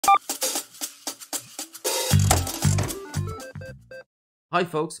Hi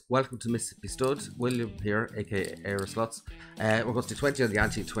folks, welcome to Mississippi Stud. William here, aka Aeroslots. We're going to do 20 on the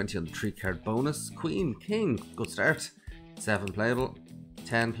ante, 20 on the 3 card bonus. Queen, King, good start. 7 playable,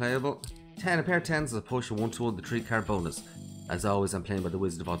 10 playable, 10 a pair of 10s as a push and 1 to 1 the 3 card bonus. As always, I'm playing by the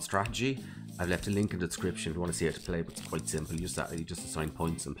Wizard of Oz strategy. I've left a link in the description if you want to see how to play, but it's quite simple. You just assign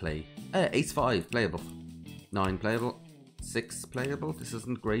points and play. Ace 5 playable, 9 playable, 6 playable. This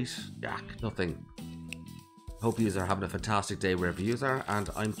isn't great. Jack, nothing. Hope you are having a fantastic day wherever you are, and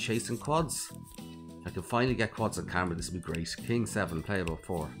I'm chasing quads. If I can finally get quads on camera, this would be great. King 7, playable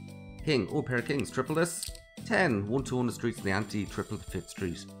 4. King, oh, pair of kings, triple this. 10, 1 to 1 the streets in the ante, triple the 5th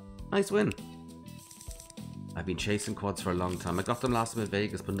street. Nice win. I've been chasing quads for a long time. I got them last time in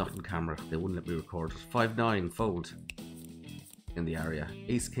Vegas, but not on camera. They wouldn't let me record. 5-9, fold in the area.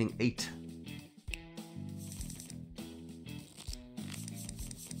 Ace, King 8.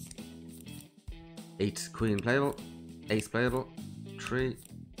 Eight, queen playable, ace playable, 3,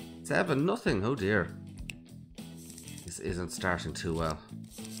 7, nothing, oh dear. This isn't starting too well.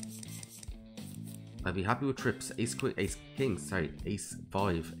 I'd be happy with trips. Ace, queen, ace, king, sorry, ace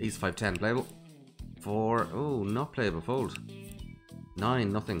 5, ace 5, 10 playable, 4, oh, not playable, fold.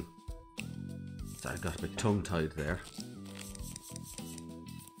 9, nothing. Sorry, I got a bit tongue tied there.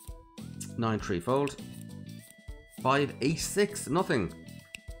 9, 3, fold. 5, 8, 6, nothing.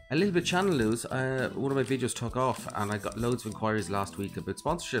 A little bit channel news. One of my videos took off and I got loads of inquiries last week about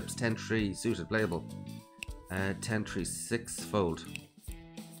sponsorships. 10-3 suited playable. 10-3 6 fold.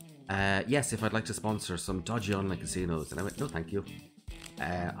 Yes, if I'd like to sponsor some dodgy online casinos. And I went, no thank you.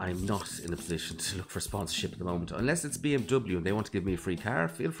 I'm not in a position to look for sponsorship at the moment. Unless it's BMW and they want to give me a free car,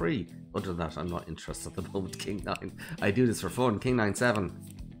 feel free. Other than that, I'm not interested at the moment. King 9. I do this for fun. King 9, 7.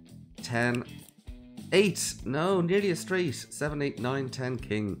 10. 8, no, nearly a straight. 7, 8, 9, 10,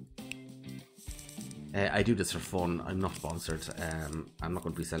 king. I do this for fun. I'm not sponsored. I'm not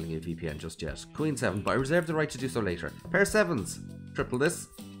going to be selling a VPN just yet. Queen 7, but I reserve the right to do so later. Pair of 7s. Triple this.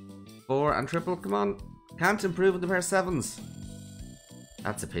 4 and triple. Come on. Can't improve with the pair of 7s.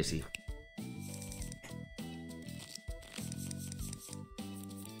 That's a pity.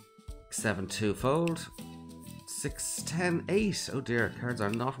 Seven, 2 fold. 6, 10, 8. Oh dear, cards are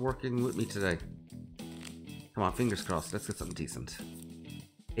not working with me today. Come on, fingers crossed. Let's get something decent.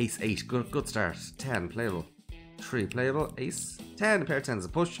 Ace 8, good start. 10 playable. 3 playable. Ace 10, a pair of 10s a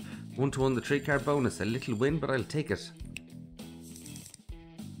push. 1 to 1 the 3 card bonus. A little win, but I'll take it.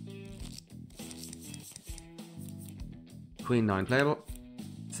 Queen 9 playable.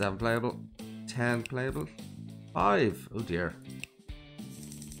 7 playable. 10 playable. 5. Oh dear.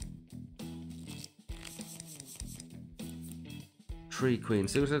 Three queen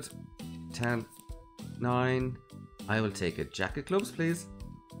suited. 10. 9. I will take it. Jack of clubs, please.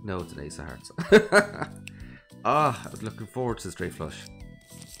 No, it's an ace of hearts. I was looking forward to the straight flush.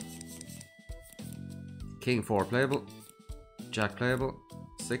 King 4 playable. Jack playable.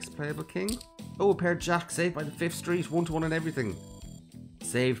 6 playable. King. Oh, a pair of jacks saved by the 5th street. 1 to 1 on everything.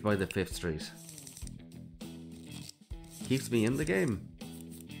 Saved by the 5th street. Keeps me in the game.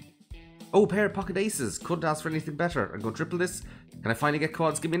 Oh, a pair of pocket aces. Couldn't ask for anything better. I'm going to triple this. Can I finally get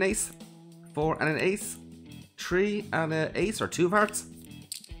quads? Give me an ace. 4 and an ace. 3 and an ace, or 2 of hearts.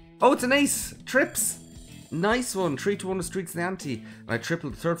 Oh, it's an ace. Trips. Nice one. 3 to 1 the streets in the ante. And I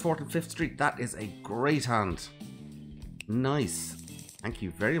tripled the 3rd, 4th and 5th street. That is a great hand. Nice. Thank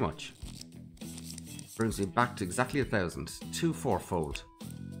you very much. Brings me back to exactly 1,000. 2, 4 fold.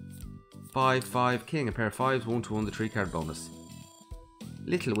 5, 5 king. A pair of 5s. 1 to 1 the 3 card bonus.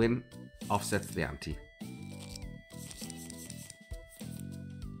 Little win. Offsets the ante.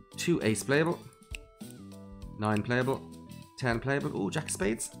 2 ace playable. 9 playable. 10 playable. Ooh, jack of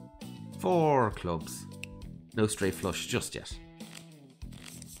spades. 4 clubs. No straight flush just yet.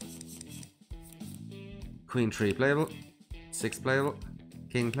 Queen 3 playable. 6 playable.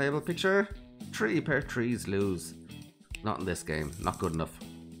 King playable. Picture. 3 pair of 3s lose. Not in this game. Not good enough.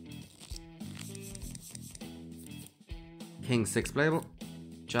 King 6 playable.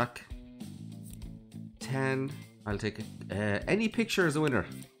 Jack 10. I'll take it. Any picture is a winner.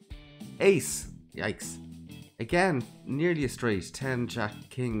 Ace. Yikes. Again, nearly a straight. 10, jack,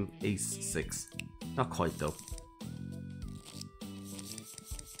 king, ace, 6. Not quite though.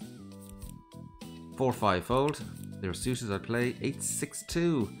 4, 5 fold. There are suited I play. 8, 6,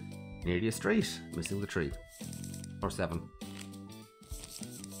 2. Nearly a straight. Missing the 3. Or 7.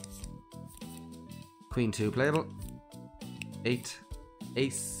 Queen 2 playable. 8.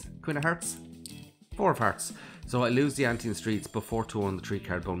 Ace. Queen of hearts. 4 of hearts. So I lose the ante in streets, but 4 to 1 the 3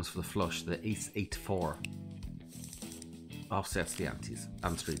 card bonus for the flush. The ace 8 4 offsets the antes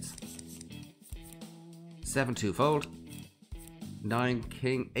and streets. 7 2 fold. 9,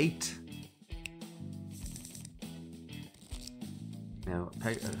 king, 8. Now,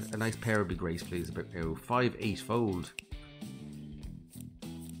 a nice pair would be great, please. A bit, 5, 8, fold.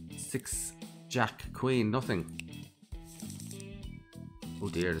 6, jack, queen, nothing. Oh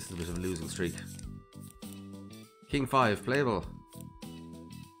dear, this is a bit of a losing streak. King 5, playable.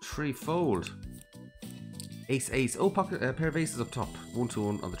 3, fold. Ace, ace. Oh, pocket, pair of aces up top. 1 to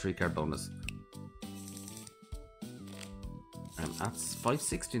 1 on the 3 card bonus. And that's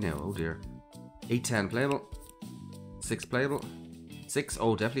 560 now. Oh dear. 8, 10, playable. 6, playable. 6,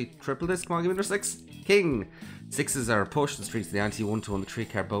 oh, definitely triple this. Come on, give me another 6. King. 6s are a push. The streets of the ante. 1 to 1 the 3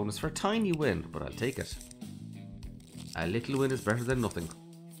 card bonus for a tiny win, but I'll take it. A little win is better than nothing.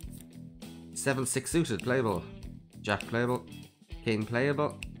 7, 6 suited, playable. Jack, playable. King,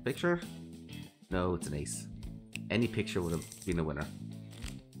 playable. Picture? No, it's an ace. Any picture would have been a winner.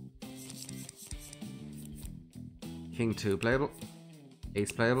 King 2, playable.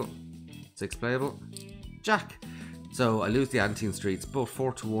 Ace, playable. 6, playable. Jack. So I lose the ante in streets, but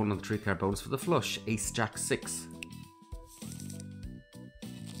 4 to 1 on the 3 card bonus for the flush. Ace, jack, 6.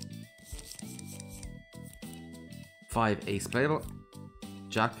 5, ace, playable.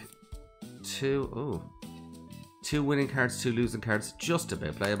 Jack. 2. Oh. 2 winning cards, 2 losing cards, just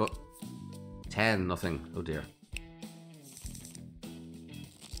about playable. 10, nothing. Oh dear.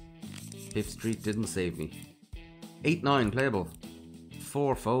 5th street didn't save me. 8, 9, playable.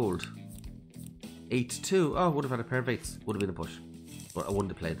 4, fold. 8, 2. Oh, would have had a pair of 8s. Would have been a push. But I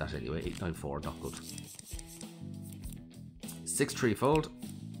wouldn't have played that anyway. 8, 9, 4, not good. 6, 3, fold.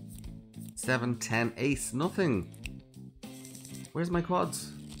 7, 10, ace, nothing. Where's my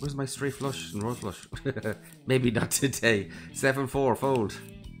quads? Where's my straight flush and royal flush? Maybe not today. 7, 4, fold.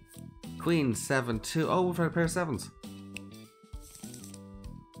 Queen, 7, 2. Oh, we've had a pair of 7s.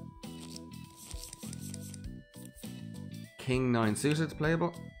 King 9 suited,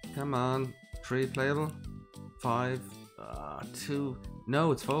 playable. Come on. 3, playable. 5, 2.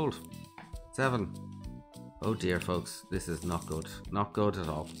 No, it's fold. 7. Oh dear, folks. This is not good. Not good at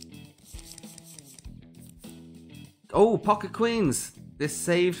all. Oh, pocket queens. This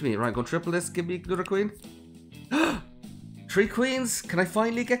saved me. Right, go triple this. Give me another queen. 3 queens. Can I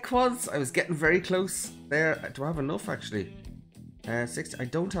finally get quads? I was getting very close there. Do I have enough, actually? 60. I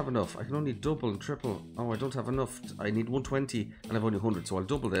don't have enough. I can only double and triple. Oh, I don't have enough. I need 120 and I've only 100, so I'll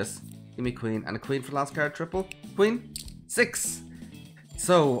double this. Give me queen and a queen for the last card. Triple. Queen. 6.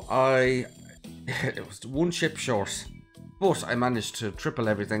 So it was 1 chip short, but I managed to triple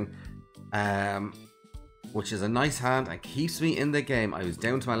everything. Which is a nice hand and keeps me in the game. I was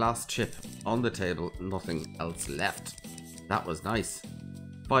down to my last chip on the table, nothing else left. That was nice.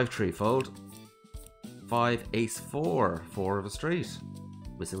 5, 3, fold. 5, ace, 4. 4 of a straight.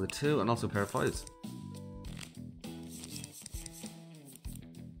 Missing the 2 and also a pair of 5s.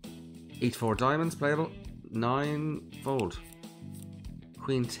 8, 4, diamonds, playable. 9, fold.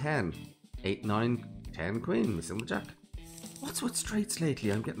 Queen, 10. 8, 9, 10, queen. Missing the jack. What's with straights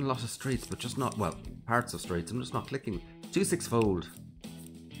lately? I'm getting a lot of straights, but just not, well, parts of straights. I'm just not clicking. 2, 6, fold.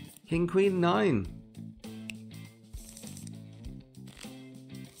 King, queen, 9.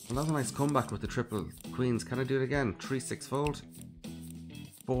 Well, that's a nice comeback with the triple queens. Can I do it again? 3, 6, fold.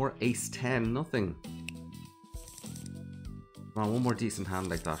 4, ace, 10, nothing. Come on, one more decent hand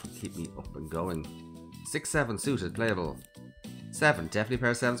like that will keep me up and going. 6, 7, suited, playable. 7, definitely a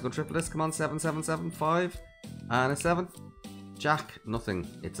pair of 7s. Go triple this. Come on, 7, 7, 7, 5. And a 7. Jack, nothing.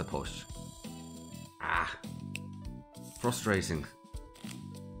 It's a push. Ah. Frustrating.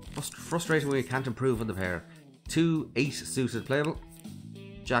 Frustrating when you can't improve on the pair. 2, 8 suited, playable.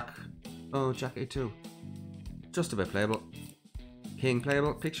 Jack. Oh, Jack 8, 2. Just a bit playable. King,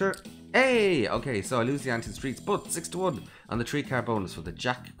 playable. Picture. Hey! Okay, so I lose the ante streets, but 6 to 1 on the 3 card bonus for the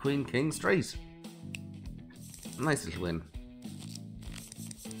Jack, Queen, King straight. Nice little win.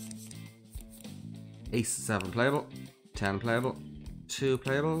 Ace, 7 playable. 10 playable. 2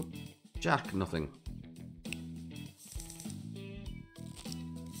 playable. Jack, nothing.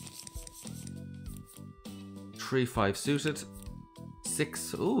 3, 5 suited.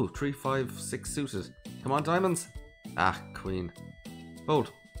 6. Ooh, 3, 5, 6 suited. Come on, diamonds. Ah, queen.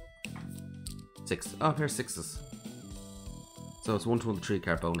 Fold. 6. Oh, pair of 6s. So it's 1 to 1 the 3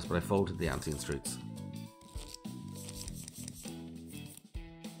 card bonus, but I folded the ante in streets.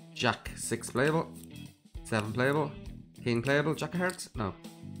 Jack, 6 playable. 7 playable. King playable. Jack of hearts? No.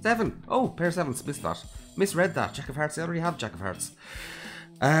 7. Oh, pair of 7s. Missed that. Misread that. Jack of hearts. I already have Jack of hearts.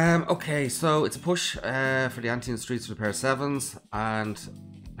 Okay, so it's a push for the ante in streets for the pair of 7s. And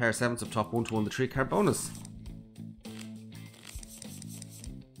pair of 7s up top. 1 to 1 the 3 card bonus.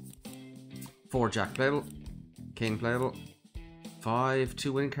 4 Jack playable. King playable. 5,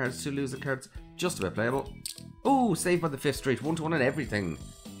 2 winning cards, 2 losing cards. Just about playable. Oh, saved by the 5th street. 1-1 on everything.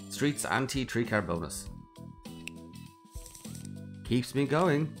 Streets anti 3 card bonus. Keeps me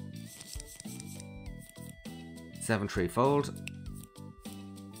going. 7-3 fold.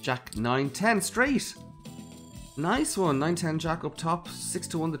 Jack 9-10 straight. Nice one. 9-10 Jack up top.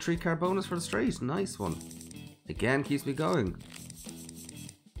 6-1 the 3 card bonus for the straight. Nice one. Again keeps me going.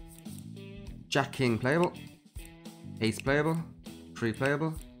 Jack King playable. Ace playable. 3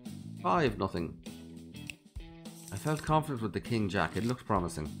 playable. 5 nothing. I felt confident with the King Jack. It looked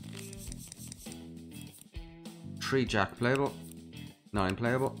promising. 3 Jack playable. 9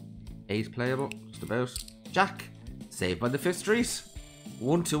 playable. 8 playable. Just about. Jack. Saved by the 5th street.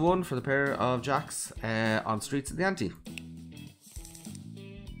 1-1 for the pair of Jacks on streets of the ante.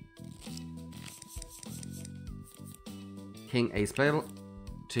 King Ace playable.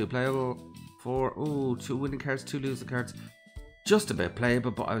 2 playable. 4. Ooh, 2 winning cards, 2 losing cards. Just about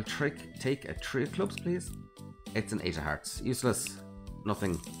playable, but I'll take a 3 of clubs, please. It's an 8 of hearts. Useless.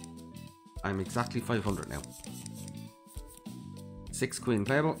 Nothing. I'm exactly 500 now. 6 queen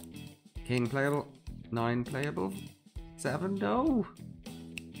playable. King playable. 9 playable. 7 no.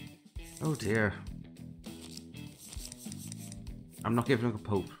 Oh dear. I'm not giving him a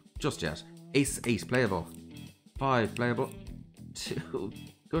Pope just yet. Ace 8 playable. 5 playable. 2.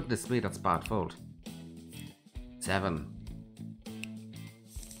 Goodness me, that's bad fold. 7.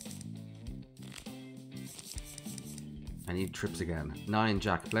 I need trips again. 9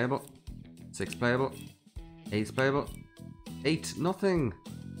 Jack playable. 6 playable. Ace playable. 8 nothing.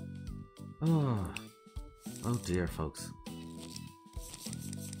 Oh dear, folks.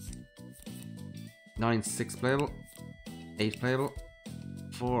 9 6 playable. 8 playable.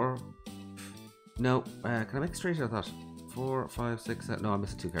 4. No. Can I make straight out of that? 4 5 6 7. No, I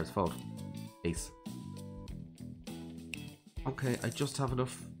missed 2 cards. Fold. Ace. Okay, I just have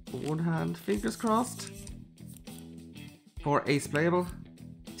enough for one hand. Fingers crossed. 4 ace playable.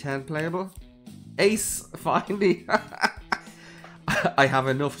 10 playable. Ace. Finally. I have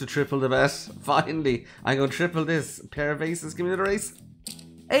enough to triple the bet. Finally. I'm going to triple this. Pair of aces. Give me another ace.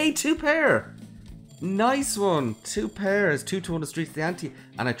 Hey, 2 pair. Nice one. 2 pairs. 2-1 the streets of the ante.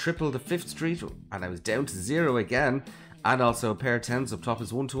 And I tripled the 5th street. And I was down to 0 again. And also a pair of 10s up top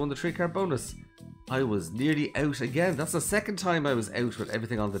is 1-1 the 3 card bonus. I was nearly out again. That's the 2nd time I was out with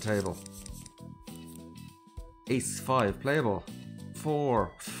everything on the table. Ace 5 playable.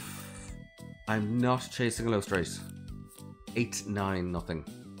 4. I'm not chasing a low straight. 8 9 nothing.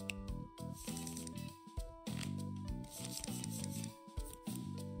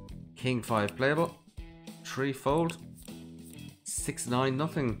 King 5 playable. 3 fold. 6 9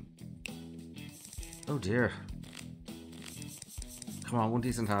 nothing. Oh dear. Come on, one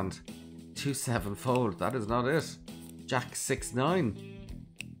decent hand. 2 7 fold. That is not it. Jack 6 9.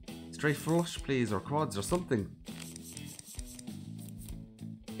 Straight flush, please, or quads or something.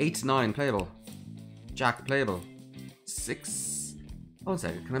 8 9 playable. Jack playable. 6. Hold on a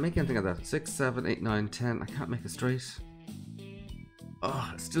second. Can I make anything of that? 6 7 8 9 10. I can't make a straight.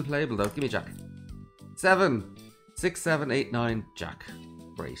 Oh, it's still playable though. Give me Jack. 7 6 7 8 9 Jack.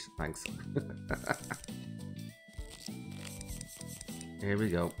 Great, thanks. Here we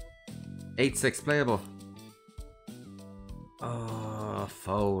go. 8 6 playable. Oh,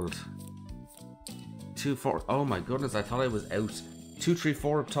 fold. 2 4. Oh my goodness, I thought I was out. 2 3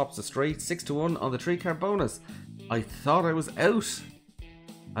 4 up top's a straight. 6-1 on the 3 card bonus. I thought I was out.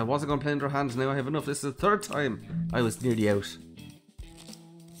 I wasn't going to play under hand. Now I have enough. This is the 3rd time I was nearly out.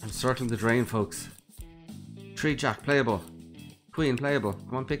 I'm circling the drain, folks. 3 Jack playable. Queen playable.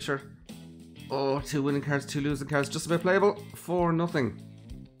 Come on, picture. Oh, 2 winning cards, 2 losing cards. Just about playable. 4 nothing.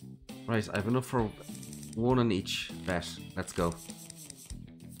 Right, I have enough for 1 on each bet. Let's go.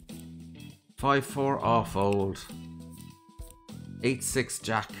 5 4. Oh, fold. 8 6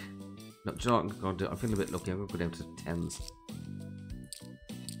 Jack. No, do you know what I'm going to do? I'm feeling a bit lucky. I'm going to go down to 10s.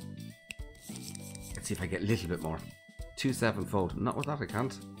 Let's see if I get a little bit more. 2 7 fold. Not with that, I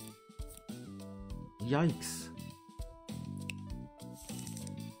can't. Yikes.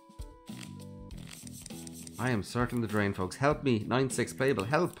 I am circling the drain, folks. Help me. 9 6 playable.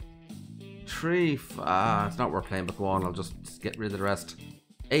 Help. 3. It's not worth playing, but go on. I'll just get rid of the rest.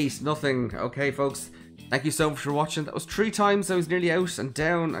 8 nothing. Okay, folks. Thank you so much for watching. That was 3 times I was nearly out and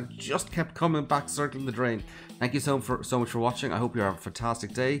down and just kept coming back, circling the drain. Thank you so much for watching. I hope you have a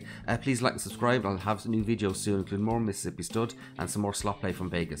fantastic day. Please like and subscribe. I'll have some new videos soon, including more Mississippi Stud and some more slot play from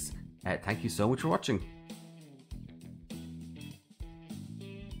Vegas. Thank you so much for watching.